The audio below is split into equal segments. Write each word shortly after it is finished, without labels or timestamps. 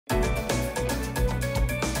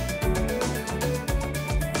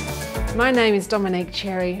My name is Dominique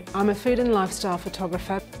Cherry. I'm a food and lifestyle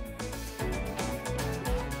photographer.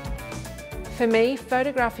 For me,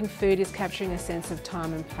 photographing food is capturing a sense of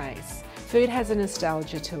time and place. Food has a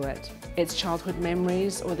nostalgia to it. It's childhood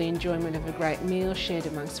memories or the enjoyment of a great meal shared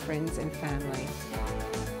amongst friends and family.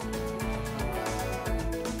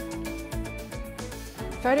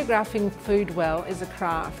 Photographing food well is a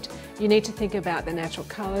craft. You need to think about the natural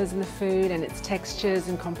colours in the food and its textures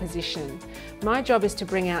and composition. My job is to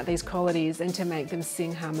bring out these qualities and to make them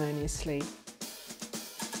sing harmoniously.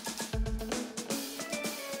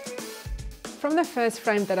 From the first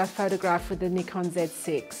frame that I photographed with the Nikon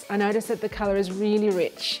Z, I noticed that the colour is really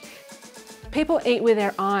rich. People eat with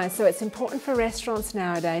their eyes, so it's important for restaurants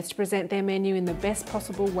nowadays to present their menu in the best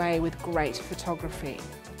possible way with great photography.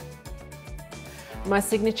 My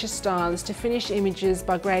signature style is to finish images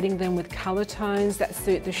by grading them with colour tones that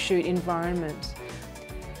suit the shoot environment.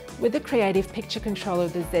 With the creative picture control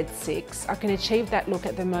of the Z6, I can achieve that look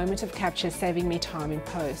at the moment of capture, saving me time in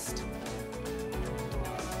post.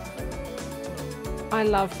 I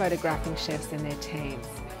love photographing chefs and their teams.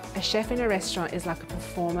 A chef in a restaurant is like a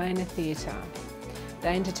performer in a theatre.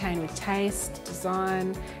 They entertain with taste,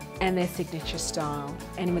 design, and their signature style.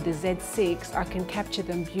 And with the Z6, I can capture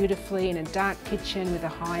them beautifully in a dark kitchen with a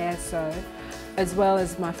high ISO, as well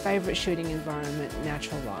as my favourite shooting environment,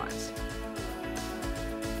 natural light.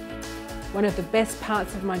 One of the best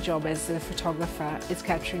parts of my job as a photographer is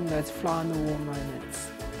capturing those fly-on-the-wall moments.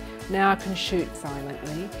 Now I can shoot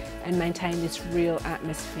silently and maintain this real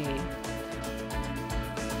atmosphere.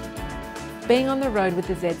 Being on the road with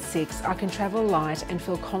the Z6, I can travel light and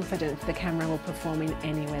feel confident the camera will perform in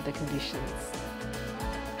any weather conditions.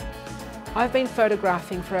 I've been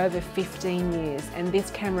photographing for over 15 years and this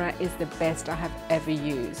camera is the best I have ever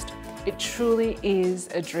used. It truly is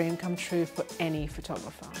a dream come true for any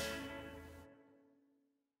photographer.